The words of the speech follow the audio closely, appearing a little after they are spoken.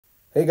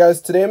Hey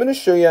guys, today I'm going to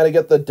show you how to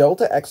get the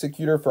Delta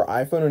Executor for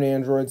iPhone and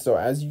Android. So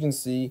as you can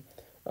see,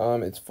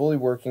 it's fully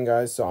working,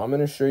 guys. So I'm going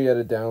to show you how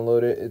to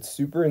download it. It's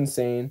super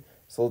insane.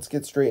 So let's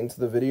get straight into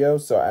the video.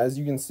 So as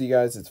you can see,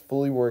 guys, it's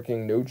fully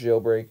working, no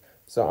jailbreak.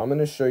 So I'm going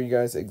to show you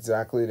guys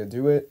exactly how to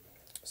do it.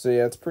 So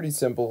yeah, it's pretty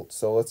simple.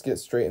 So let's get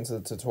straight into the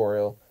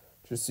tutorial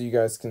just so you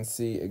guys can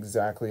see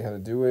exactly how to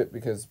do it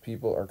because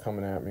people are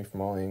coming at me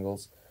from all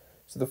angles.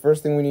 So the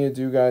first thing we need to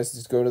do, guys,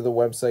 is go to the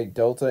website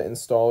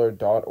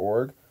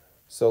deltainstaller.org.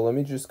 So let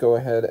me just go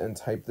ahead and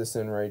type this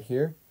in right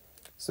here.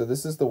 So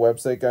this is the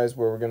website, guys,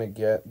 where we're going to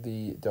get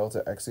the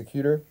Delta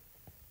Executor.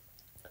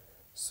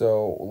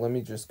 So let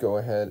me just go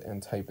ahead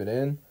and type it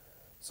in.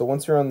 So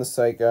once you're on the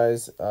site,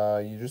 guys,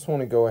 you just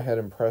want to go ahead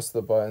and press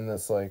the button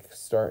that's like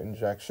Start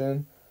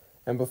Injection.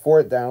 And before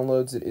it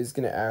downloads, it is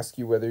going to ask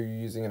you whether you're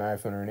using an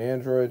iPhone or an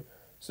Android.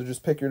 So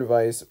just pick your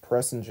device,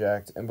 press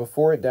inject, and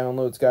before it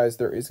downloads, guys,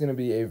 there is going to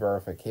be a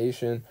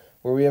verification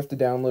where we have to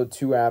download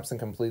 2 apps and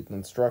complete the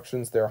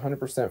instructions. They're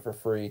 100% for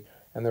free,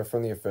 and they're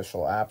from the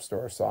official App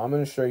Store. So I'm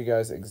going to show you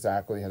guys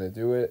exactly how to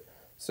do it.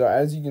 So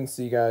as you can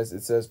see, guys,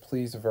 it says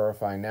please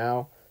verify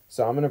now.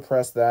 So I'm going to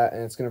press that,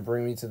 and it's going to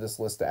bring me to this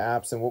list of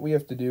apps. And what we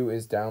have to do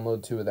is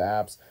download 2 of the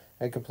apps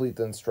and complete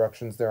the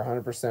instructions. They're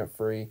 100%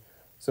 free.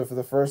 So for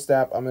the first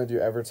app, I'm going to do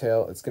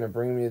Evertail. It's going to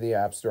bring me to the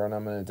App Store, and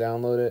I'm going to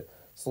download it.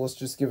 So let's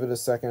just give it a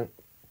second.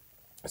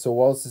 So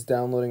while this is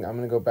downloading, I'm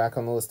going to go back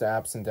on the list of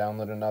apps and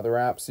download another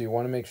app. So you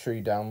want to make sure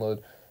you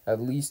download at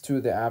least 2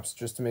 of the apps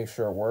just to make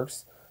sure it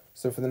works.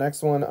 So for the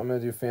next one, I'm going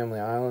to do Family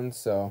Island.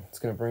 So it's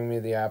going to bring me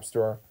to the App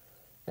Store,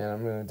 and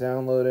I'm going to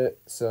download it.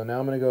 So now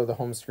I'm going to go to the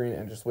home screen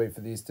and just wait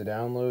for these to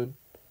download.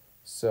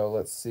 So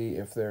let's see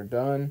if they're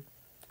done.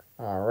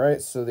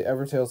 Alright, so the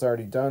Evertail's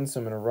already done, so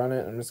I'm going to run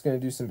it. I'm just going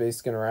to do some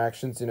basic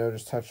interactions,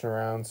 just touching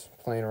around,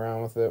 playing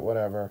around with it,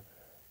 whatever.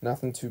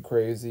 Nothing too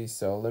crazy,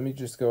 so let me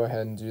just go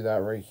ahead and do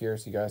that right here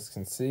so you guys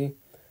can see.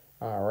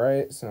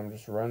 Alright, so I'm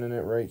just running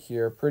it right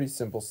here. Pretty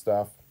simple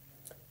stuff.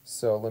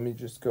 So let me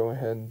just go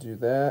ahead and do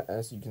that,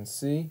 as you can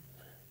see.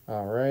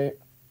 Alright,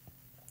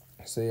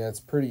 so yeah,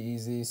 it's pretty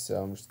easy,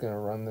 so I'm just going to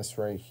run this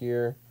right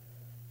here.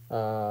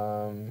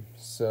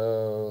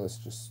 So let's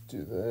just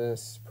do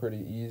this, pretty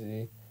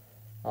easy.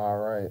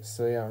 Alright,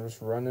 so yeah, I'm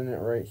just running it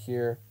right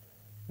here.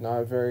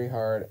 Not very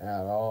hard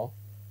at all.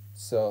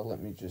 So let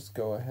me just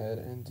go ahead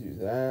and do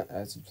that,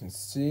 as you can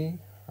see.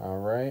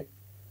 Alright.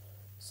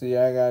 So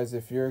yeah, guys,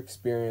 if you're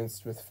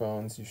experienced with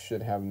phones, you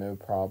should have no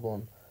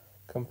problem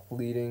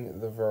completing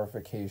the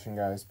verification,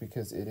 guys,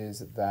 because it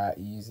is that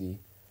easy.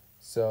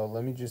 So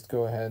let me just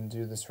go ahead and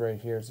do this right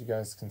here, as you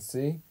guys can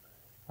see.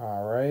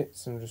 Alright,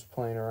 so I'm just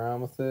playing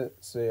around with it.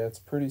 So yeah, it's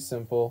pretty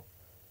simple.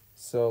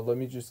 So let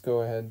me just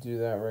go ahead and do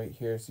that right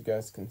here so you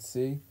guys can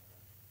see.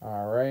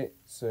 Alright,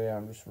 so yeah,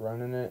 I'm just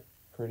running it.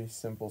 Pretty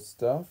simple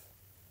stuff,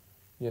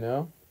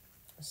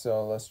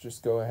 So let's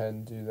just go ahead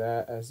and do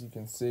that, as you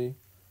can see.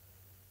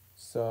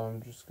 So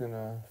I'm just going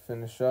to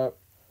finish up.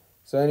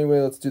 So anyway,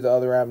 let's do the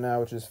other app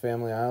now, which is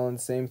Family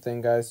Island. Same thing,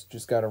 guys.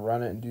 Just got to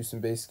run it and do some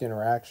basic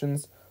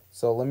interactions.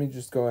 So let me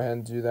just go ahead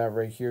and do that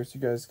right here so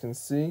you guys can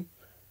see.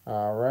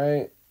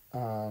 Alright,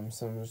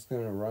 so I'm just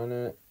going to run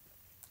it.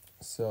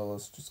 So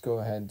let's just go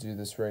ahead and do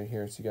this right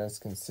here so you guys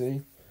can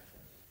see.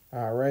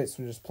 Alright,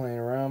 so I'm just playing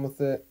around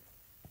with it.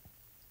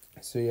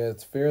 So yeah,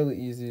 it's fairly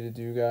easy to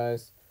do,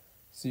 guys.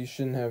 So you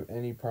shouldn't have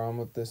any problem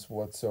with this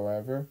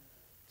whatsoever.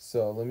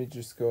 So let me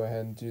just go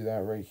ahead and do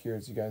that right here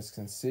as you guys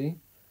can see.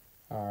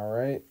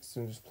 Alright,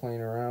 so I'm just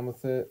playing around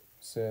with it.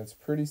 So yeah, it's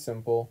pretty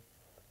simple.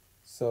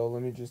 So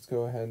let me just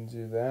go ahead and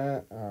do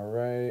that.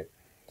 Alright,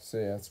 so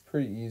yeah, it's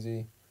pretty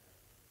easy.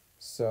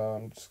 So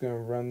I'm just going to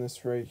run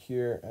this right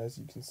here as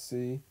you can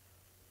see.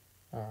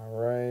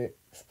 Alright,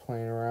 just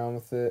playing around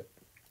with it.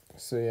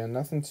 So yeah,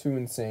 nothing too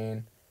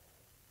insane.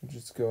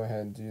 Just go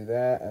ahead and do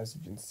that, as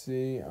you can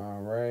see.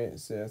 Alright,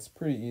 so that's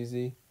pretty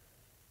easy.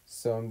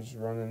 So I'm just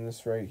running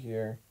this right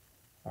here.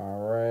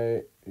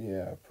 Alright,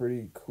 yeah,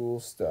 pretty cool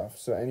stuff.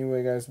 So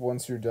anyway, guys,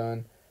 once you're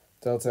done,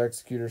 Delta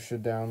Executor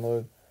should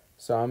download.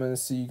 So I'm going to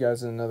see you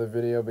guys in another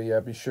video, but yeah,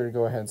 be sure to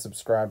go ahead and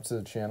subscribe to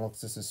the channel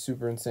because this is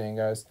super insane,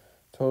 guys.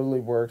 Totally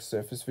works. So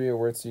if this video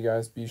works, you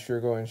guys, be sure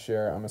to go and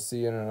share. I'm going to see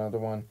you in another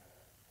one,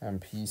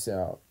 and peace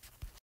out.